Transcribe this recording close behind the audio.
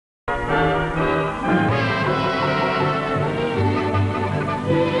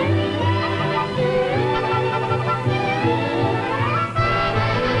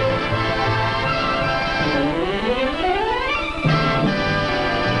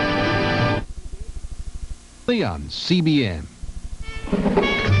On CBN.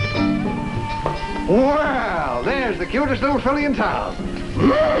 Well, there's the cutest little filly in town.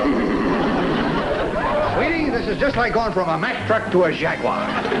 Sweetie, this is just like going from a Mack truck to a Jaguar.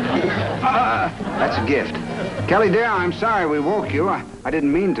 That's a gift. Kelly, dear, I'm sorry we woke you. I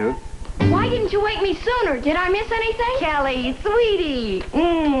didn't mean to. Why didn't you wake me sooner? Did I miss anything? Kelly, sweetie.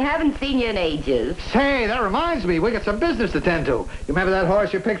 Haven't seen you in ages. Say, that reminds me, we got some business to tend to. You remember that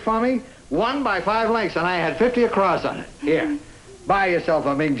horse you picked for me? Won by 5 lengths, and I had 50 across on it. Here, buy yourself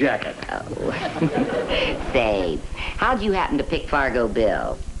a mink jacket. Oh. Say, how'd you happen to pick Fargo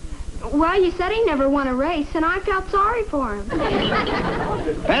Bill? Well, you said he never won a race, and I felt sorry for him.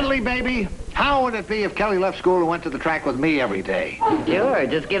 Bentley, baby, how would it be if Kelly left school and went to the track with me every day? Sure,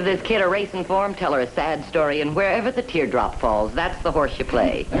 just give this kid a racing form, tell her a sad story, and wherever the teardrop falls, that's the horse you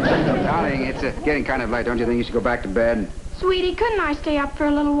play. Darling, it's getting kind of late. Don't you think you should go back to bed? Sweetie, couldn't I stay up for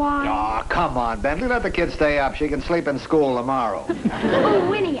a little while? Oh, come on, Bentley. Let the kid stay up. She can sleep in school tomorrow. Oh,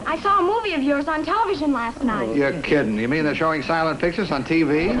 Winnie, I saw a movie of yours on television last night. You're kidding. You mean they're showing silent pictures on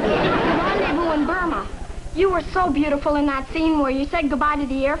TV? Rendezvous in Burma. You were so beautiful in that scene where you said goodbye to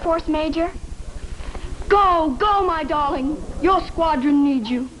the Air Force Major. Go, go, my darling. Your squadron needs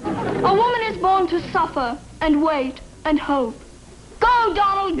you. A woman is born to suffer and wait and hope. Go,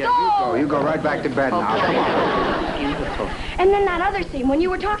 Donald, Yes, go! you go right back to bed now. Come on. Beautiful. And then that other scene when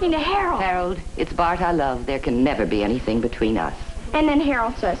you were talking to Harold. Harold, it's Bart I love. There can never be anything between us. And then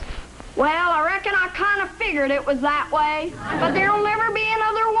Harold says, well, I reckon I kind of figured it was that way, but there'll never be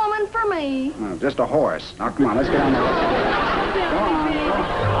another woman for me. Oh, just a horse. Now, come on, let's get on there.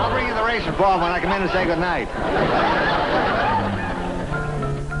 I'll bring you the racing form when I come in and say goodnight.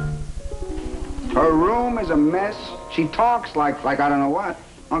 Her room is a mess. She talks like I don't know what.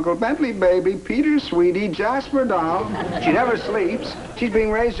 Uncle Bentley, baby, Peter, sweetie, Jasper doll. She never sleeps. She's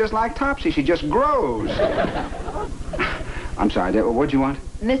being raised just like Topsy. She just grows. I'm sorry, what'd you want?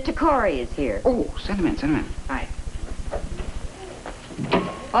 Mr. Corey is here. Oh, send him in. Hi.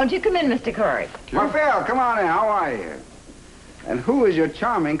 Won't you come in, Mr. Corey? Well, Phil, come on in. How are you? And who is your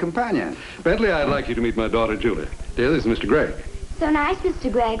charming companion? Bentley, I'd like you to meet my daughter, Julie. Dear, this is Mr. Gregg. So nice,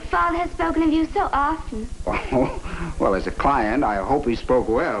 Mr. Gregg. Father has spoken of you so often. Oh, well, as a client, I hope he spoke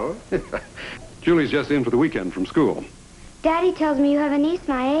well. Julie's just in for the weekend from school. Daddy tells me you have a niece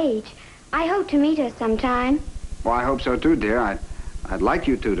my age. I hope to meet her sometime. Well, I hope so, too, dear. I'd like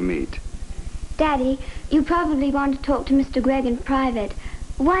you two to meet. Daddy, you probably want to talk to Mr. Gregg in private.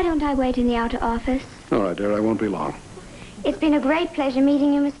 Why don't I wait in the outer office? All right, dear, I won't be long. It's been a great pleasure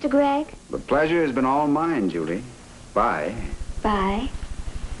meeting you, Mr. Gregg. The pleasure has been all mine, Julie. Bye. Bye.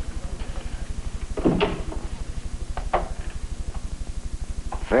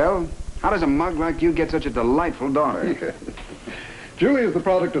 Phil, how does a mug like you get such a delightful daughter? Julie is the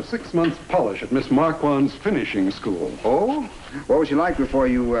product of 6 months' polish at Miss Marquand's finishing school. Oh? What was she like before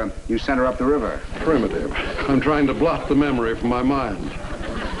you sent her up the river? Primitive. I'm trying to blot the memory from my mind.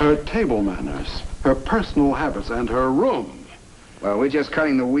 Her table manners, her personal habits, and her room. Well, we're just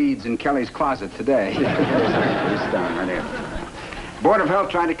cutting the weeds in Kelly's closet today. It's down right here. Board of Health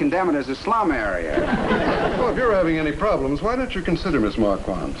trying to condemn it as a slum area. Well, if you're having any problems, why don't you consider Miss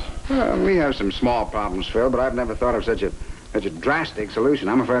Marquand? Well, we have some small problems, Phil, but I've never thought of such a drastic solution.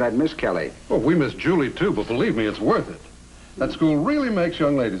 I'm afraid I'd miss Kelly. Well, we miss Julie, too, but believe me, it's worth it. That school really makes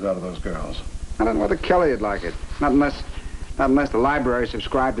young ladies out of those girls. I don't know whether Kelly would like it. Not unless the library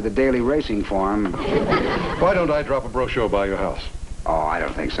subscribed to the daily racing form. Why don't I drop a brochure by your house? Oh, I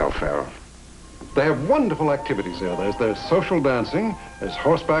don't think so, Phil. They have wonderful activities there. There's social dancing, there's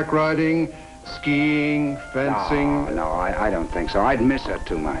horseback riding, skiing, fencing. No, I don't think so. I'd miss her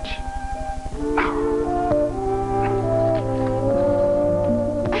too much.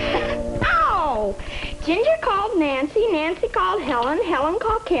 Oh! Ginger called Nancy, Nancy called Helen, Helen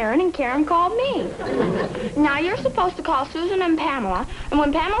called Karen, and Karen called me. Now you're supposed to call Susan and Pamela, and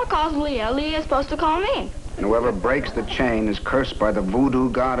when Pamela calls Leah, Leah's supposed to call me. And whoever breaks the chain is cursed by the voodoo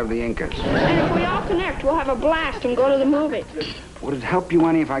god of the Incas. And if we all connect, we'll have a blast and go to the movies. Would it help you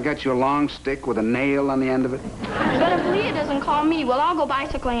any if I got you a long stick with a nail on the end of it? But if Leah doesn't call me, we'll all go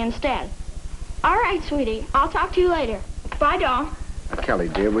bicycling instead. All right, sweetie. I'll talk to you later. Bye, doll. Kelly,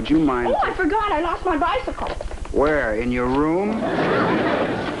 dear, would you mind... Oh, I forgot. I lost my bicycle. Where? In your room?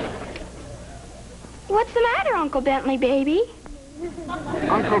 What's the matter, Uncle Bentley, baby?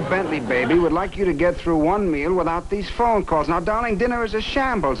 Uncle Bentley, baby, would like you to get through one meal without these phone calls. Now, darling, dinner is a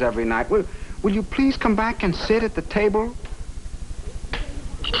shambles every night. Will you please come back and sit at the table?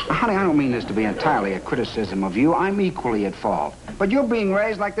 Honey, I don't mean this to be entirely a criticism of you. I'm equally at fault. But you're being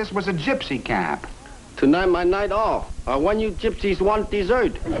raised like this was a gypsy camp. Tonight my night off. When you gypsies want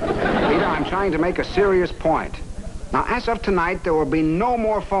dessert. Peter, I'm trying to make a serious point. Now, as of tonight, there will be no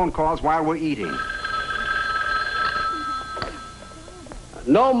more phone calls while we're eating.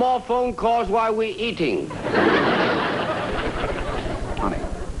 No more phone calls while we're eating. Honey,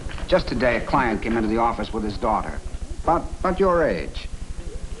 just today a client came into the office with his daughter. About your age.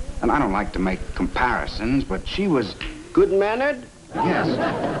 And I don't like to make comparisons, but she was... Good-mannered?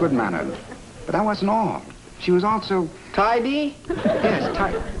 Yes, good-mannered. But that wasn't all. She was also... Tidy? Yes,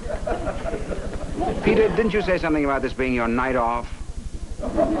 tidy. Peter, didn't you say something about this being your night off?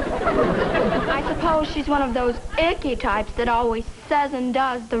 I suppose she's one of those icky types that always says and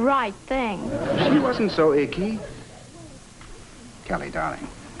does the right thing. She wasn't so icky. Kelly, darling.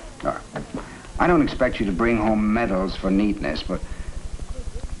 I don't expect you to bring home medals for neatness, but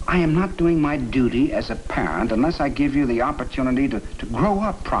I am not doing my duty as a parent unless I give you the opportunity to grow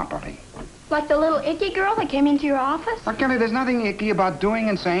up properly. Like the little icky girl that came into your office? Now, Kelly, there's nothing icky about doing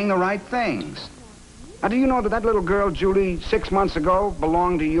and saying the right things. Now, do you know that that little girl, Julie, 6 months ago,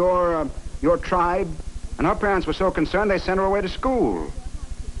 belonged to your tribe? And her parents were so concerned they sent her away to school.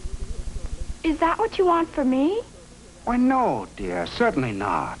 Is that what you want for me? Why, no, dear, certainly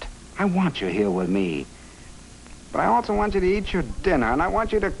not. I want you here with me. But I also want you to eat your dinner, and I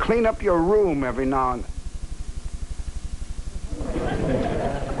want you to clean up your room every now and then.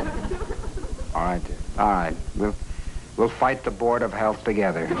 All right, dear. All right. We'll fight the Board of Health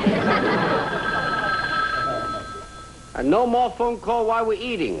together. And no more phone call while we're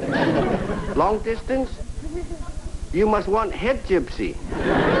eating. Long distance? You must want head gypsy.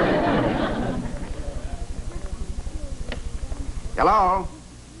 Hello?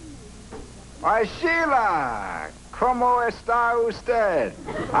 Why, Sheila! ¿Cómo está usted?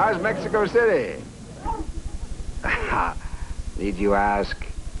 How's Mexico City? Need you ask?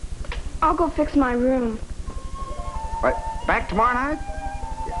 I'll go fix my room. What, back tomorrow night?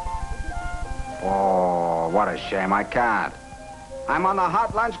 Oh, what a shame. I can't. I'm on the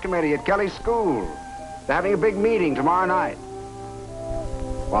hot lunch committee at Kelly's school. They're having a big meeting tomorrow night.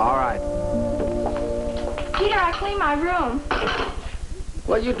 Well, all right. Peter, I cleaned my room.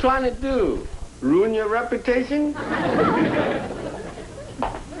 What you trying to do? Ruin your reputation?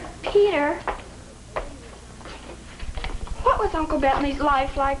 Peter, what was Uncle Bentley's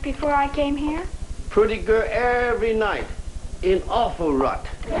life like before I came here? Pretty good every night. In awful rut.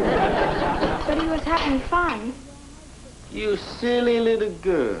 But he was having fun. You silly little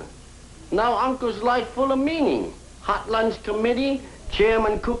girl. Now Uncle's life full of meaning. Hot lunch committee,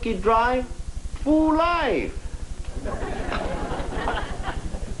 chairman cookie drive, full life.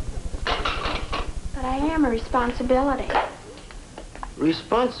 But I am a responsibility.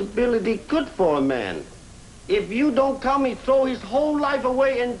 Responsibility good for a man. If you don't come, he throw his whole life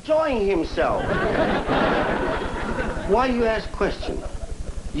away enjoying himself. Why you ask question?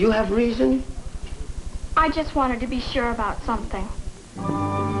 You have reason? I just wanted to be sure about something.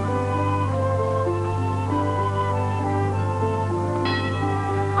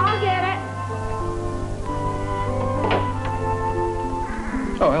 I'll get it.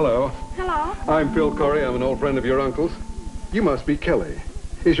 Oh, hello. Hello. I'm Phil Corey. I'm an old friend of your uncle's. You must be Kelly.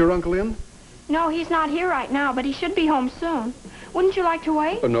 Is your uncle in? No, he's not here right now, but he should be home soon. Wouldn't you like to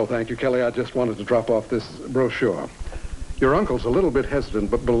wait? Oh, no, thank you, Kelly. I just wanted to drop off this brochure. Your uncle's a little bit hesitant,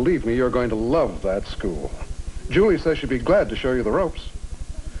 but believe me, you're going to love that school. Julie says she'd be glad to show you the ropes.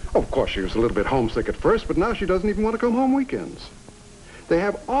 Oh, of course, she was a little bit homesick at first, but now she doesn't even want to come home weekends. They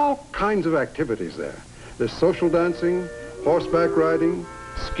have all kinds of activities there. There's social dancing, horseback riding,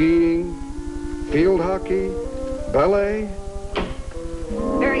 skiing, field hockey, ballet.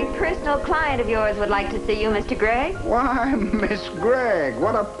 Very personal client of yours would like to see you, Mr. Gregg. Why, Miss Gregg,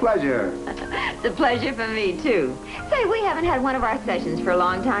 what a pleasure. It's a pleasure for me, too. Say, we haven't had one of our sessions for a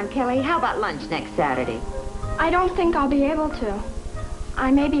long time, Kelly. How about lunch next Saturday? I don't think I'll be able to.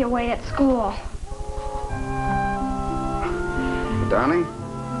 I may be away at school. Darling,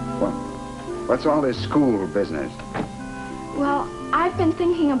 what's all this school business? Well, I've been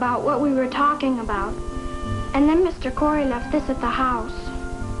thinking about what we were talking about. And then Mr. Corey left this at the house.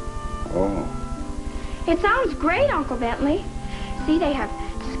 Oh. It sounds great, Uncle Bentley. See, they have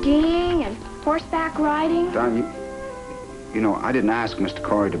skiing and horseback riding. Darling, you know, I didn't ask Mr.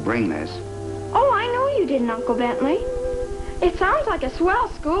 Corey to bring this. Oh, I know you didn't, Uncle Bentley. It sounds like a swell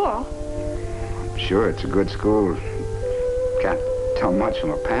school. I'm sure it's a good school. Can't tell much from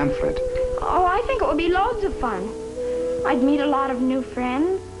a pamphlet. Oh, I think it would be loads of fun. I'd meet a lot of new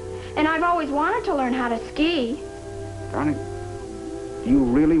friends. And I've always wanted to learn how to ski. Darling, you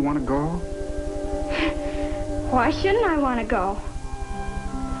really want to go? Why shouldn't I want to go?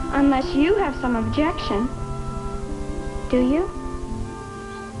 Unless you have some objection. Do you?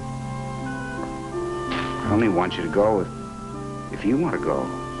 I only want you to go if you want to go.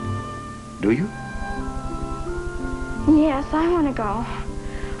 Do you? Yes, I want to go.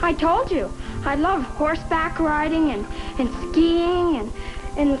 I told you. I love horseback riding and skiing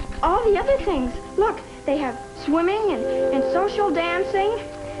and all the other things. Look, they have swimming and social dancing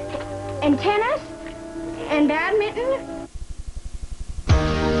and tennis and badminton